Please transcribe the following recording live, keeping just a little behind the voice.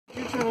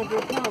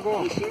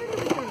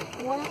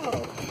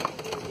Wow.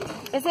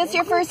 Is this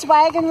your first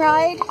wagon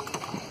ride?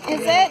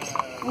 Is it?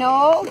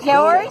 No?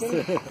 Yours?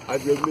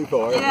 I've ridden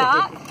before.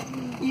 Yeah.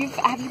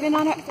 Have you been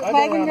on a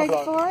wagon ride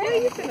before? Yeah,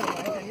 you've been on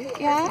one.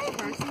 Yeah?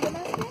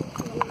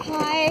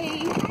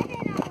 Hi.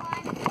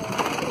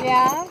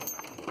 Yeah?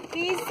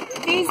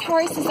 These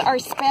horses are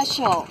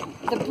special.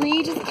 The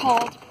breed is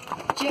called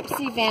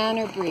Gypsy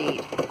Vanner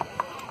breed.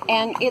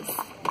 And it's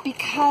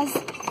because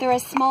they're a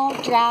small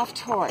draft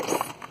horse.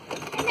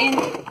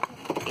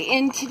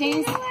 In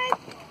today's...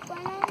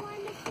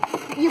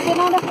 You've been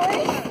on a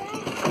horse?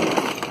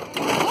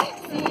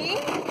 See?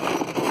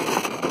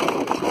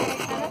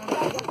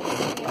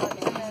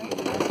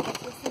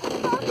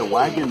 The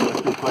wagon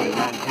must be quite an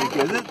antique,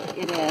 is it?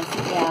 It is,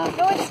 yeah.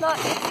 No, it's not.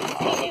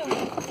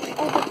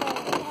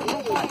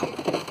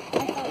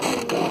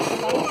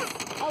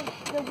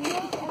 The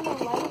wheels and the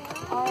lights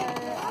are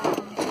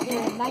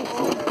nice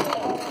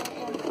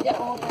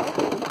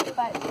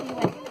but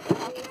anyway.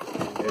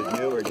 It's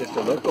new or just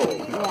a look old?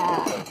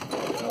 Yeah.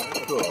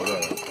 Cool,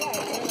 right.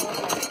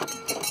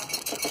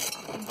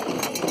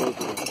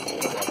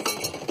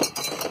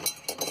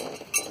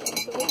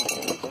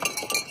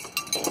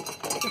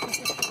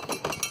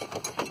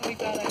 We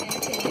got our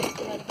entertainment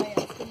led by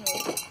Aspen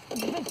Road.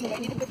 Do I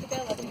need to put the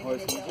bell up? Did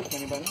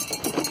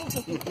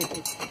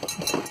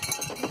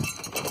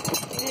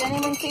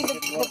anyone see the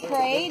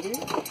parade?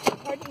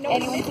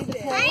 Anyone see the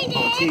parade?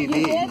 TV. You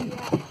did?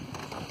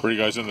 Were you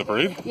guys in the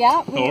parade?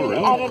 Yeah. Really?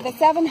 Out of the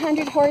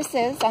 700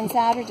 horses on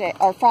Saturday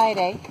or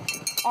Friday,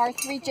 our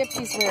 3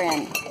 gypsies were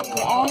in.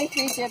 The only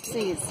 3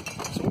 gypsies.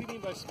 So what do you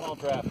mean by small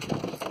draft?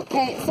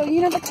 Okay, so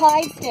you know the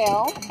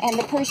Clydesdale and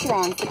the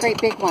Percherons, the great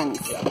big ones.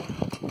 Yeah.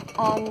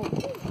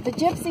 The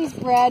gypsies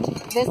bred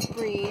this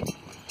breed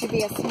to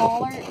be a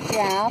smaller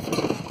draft,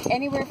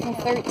 anywhere from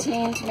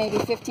 13 to maybe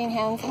 15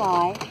 hands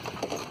high.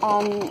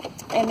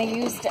 And they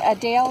used a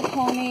Dale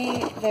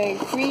pony, the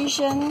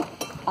Frisian,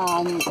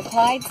 the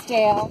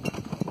Clydesdale,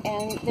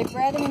 and they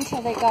bred them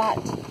until they got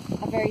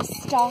a very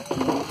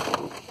stocky,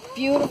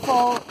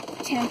 beautiful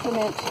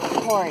temperament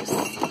horse.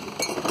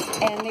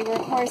 And they were,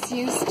 of course,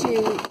 used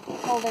to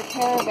pull their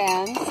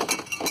caravans,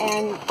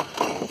 and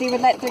they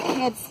would let their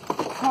kids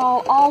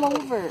crawl all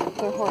over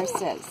their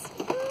horses.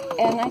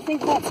 And I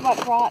think that's what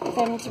brought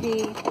them to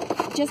be,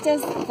 just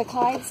as the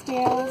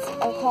Clydesdales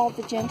are called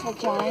the gentle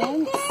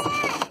giants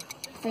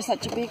for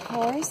such a big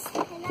horse,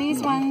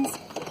 these ones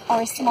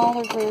are a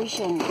smaller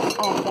version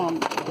of them.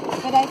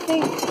 But I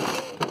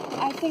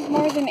think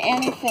more than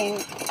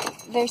anything,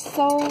 they're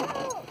so,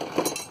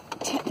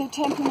 their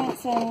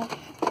temperaments and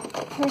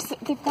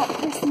they've got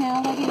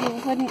personality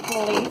you wouldn't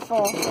believe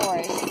for a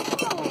horse.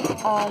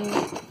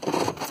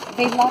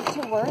 They love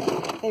to work.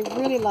 They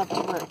really love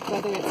to work,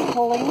 whether it's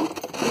pulling,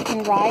 you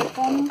can ride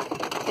them.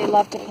 They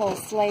love to pull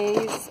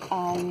sleighs,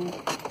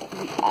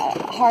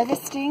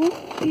 harvesting.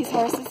 These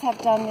horses have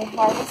done the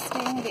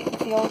harvesting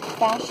the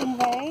old-fashioned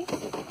way.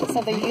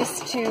 So they're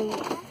used to,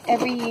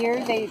 every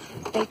year they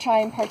try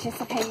and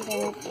participate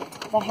in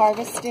the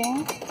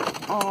harvesting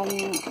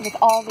with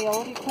all the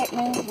old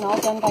equipment and all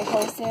done by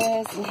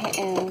horses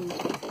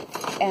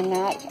and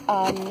that.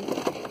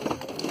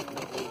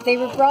 They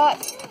were brought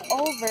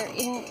over,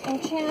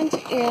 Enchant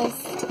is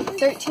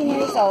 13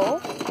 years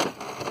old,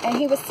 and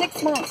he was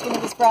 6 months when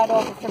he was brought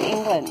over from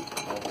England.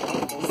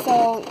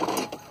 So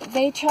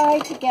they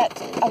tried to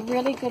get a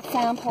really good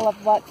sample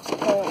of what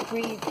the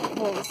breed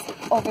was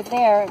over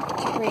there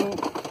to bring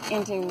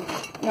into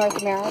North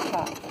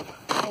America.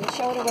 And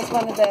Shota was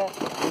one of the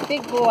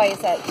big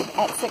boys at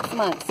 6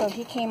 months, so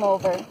he came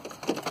over,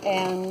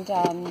 and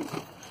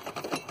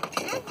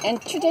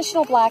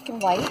traditional black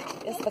and white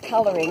is the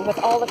coloring with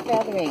all the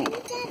feathering.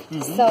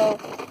 Mm-hmm. So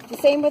the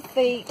same with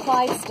the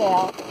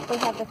Clydesdale, they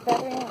have the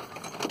feathering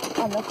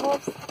on the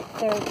hoofs,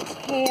 their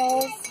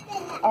tails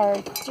are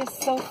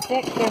just so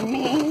thick, their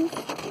manes,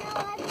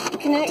 you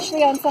can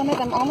actually on some of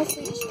them almost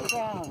reach the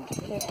ground.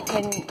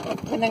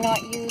 When they're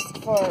not used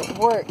for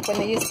work, when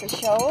they're used for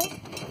show,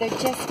 they're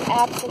just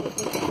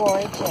absolutely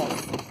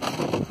gorgeous.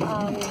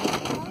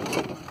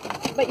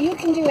 But you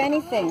can do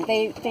anything.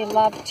 They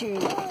love to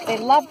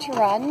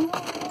run.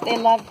 They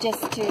love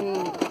just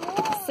to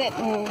sit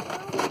and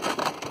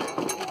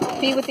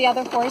be with the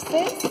other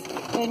horses.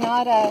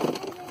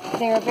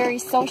 They're a very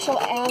social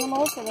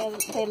animal, so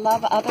they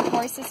love other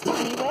horses to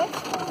be with.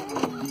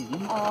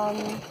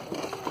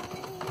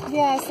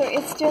 Yeah, so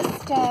it's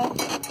just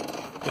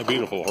They're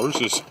beautiful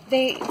horses.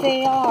 They are.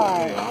 They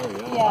are,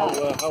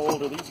 yeah. How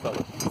old are these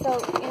fellas? So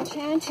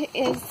Enchant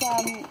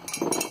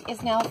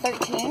is now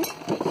 13,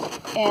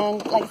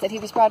 and like I said, he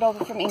was brought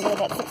over from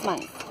England at 6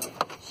 months.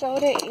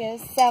 Shota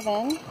is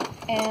 7,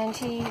 and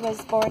he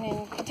was born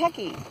in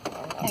Kentucky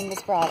and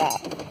was brought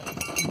up.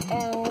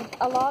 And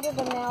a lot of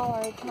them now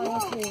are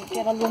trying to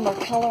get a little more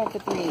color of the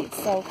breed.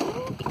 So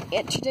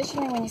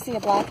traditionally when you see a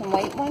black and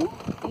white one,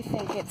 you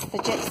think it's the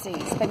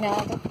gypsies, but now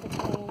they're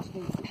changed to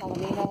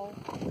palomino,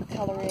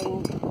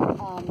 coloring,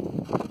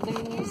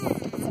 blues,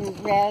 some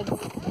reds.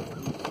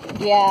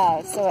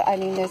 Yeah, so I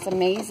mean there's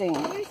amazing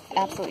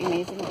absolutely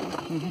amazing.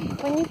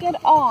 When you get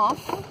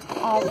off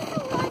of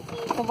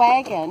the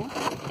wagon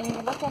and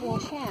you look at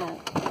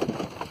Enchant,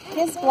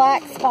 his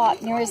black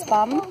spot near his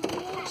bum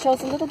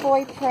shows a little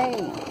boy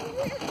praying.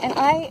 And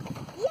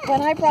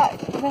when I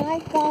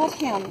got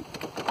him,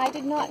 I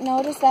did not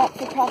notice that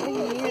for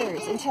probably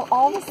years until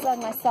all of a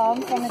sudden I saw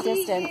him from a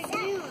distance,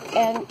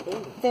 and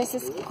there's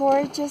this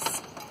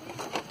gorgeous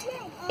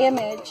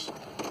image,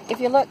 if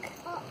you look,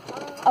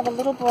 of a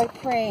little boy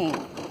praying.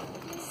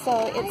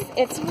 So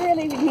it's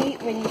really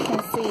neat when you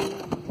can see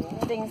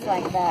things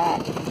like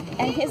that.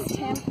 And his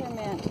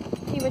temperament,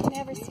 he would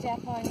never step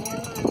on you.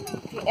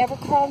 If you ever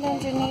crawled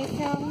underneath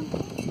him,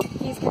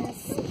 he's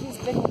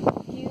been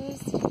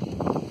used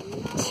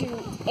to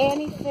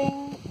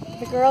anything.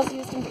 The girls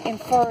used him in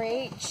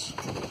 4-H.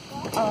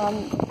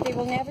 They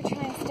will never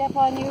try and step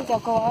on you. They'll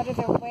go out of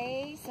their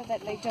way so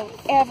that they don't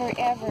ever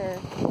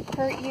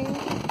hurt you.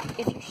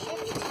 If you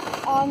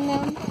shift on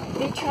them,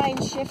 they try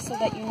and shift so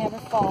that you never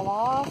fall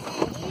off.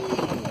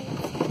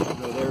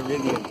 So they're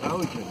really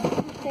intelligent.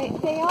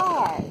 They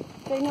are.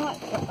 They're not.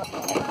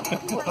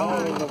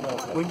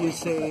 When you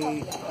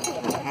say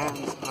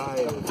hands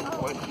high,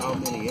 how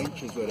many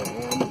inches would a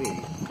hand be?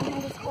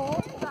 Hand is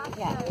 4?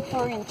 Yeah,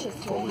 4 inches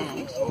to a hand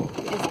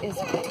is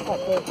what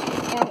they.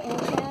 And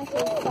Enchant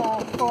is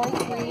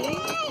 4'3".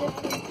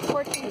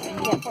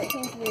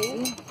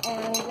 14'3",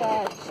 and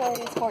short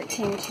is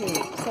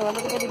 14'2", so a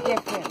little bit of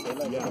difference.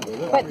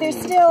 But they're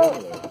still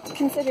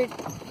considered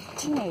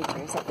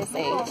teenagers at this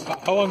age.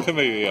 How long can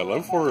they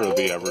live for,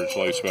 the average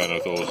lifespan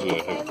of those?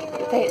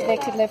 They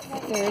could live for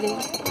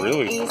 30.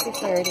 Really? Easy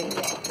 30.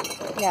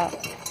 Yeah.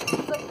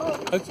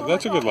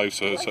 That's a good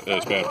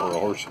lifespan for a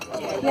horse.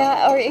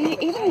 Yeah, or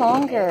even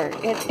longer.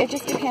 It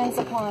just depends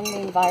upon the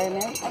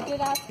environment.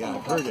 Yeah,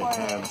 I've heard it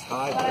hands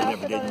high, but I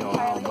never did know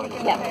how much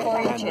Yeah, 4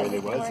 hand inches. really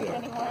was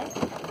there.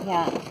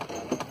 Yeah.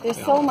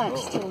 There's so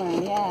much to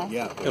learn, yeah.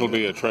 Yeah. It'll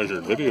be a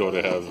treasured video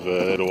to have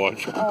to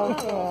watch. Oh,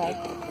 good.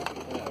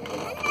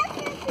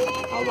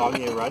 How long are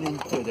you running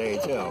today,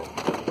 till?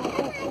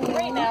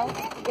 Right now,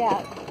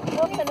 Yeah.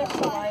 we'll finish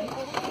the line.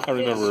 I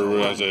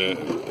remember as a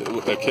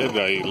kid,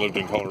 I lived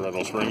in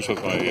Colorado Springs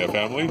with my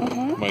family.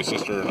 My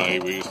sister and I,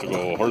 we used to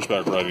go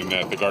horseback riding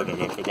at the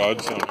Garden of the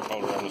Gods down in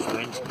Colorado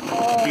Springs.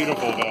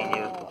 Beautiful down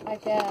there. I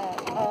bet.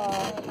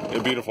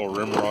 Oh, Beautiful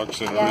rim rocks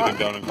and everything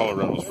down in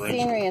Colorado Springs.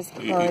 scenery is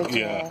gorgeous.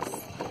 Yeah.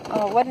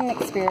 Oh, what an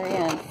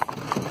experience.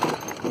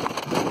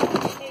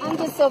 I'm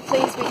just so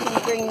pleased we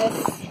can bring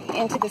this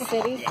into the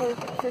city for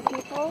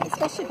people,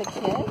 especially the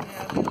kids.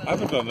 I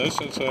haven't done this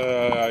since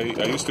I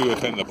used to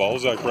attend the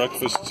Balzac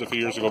breakfasts a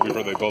few years ago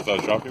before they built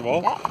that shopping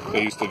mall. Yeah.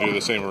 They used to do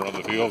the same around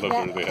the field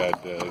after they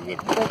had the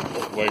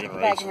wagon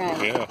rides. Wagon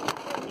rides. Yeah.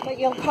 But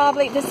you'll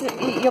probably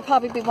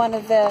be one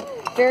of the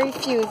very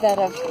few that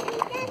have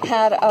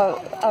had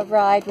a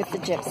ride with the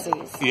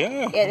gypsies.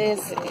 Yeah. It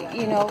is,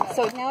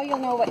 so now you'll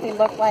know what they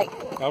look like.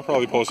 I'll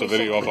probably post a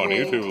video up on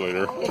YouTube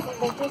later.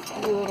 They're just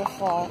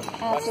beautiful,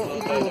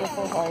 absolutely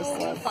beautiful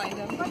horses. Find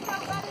them.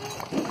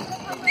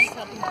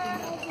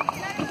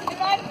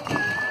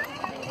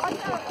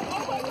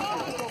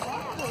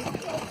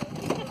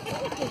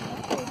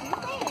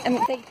 And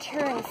they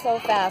turn so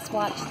fast.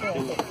 Watch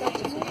this.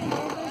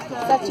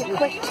 Such a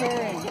quick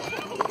turn.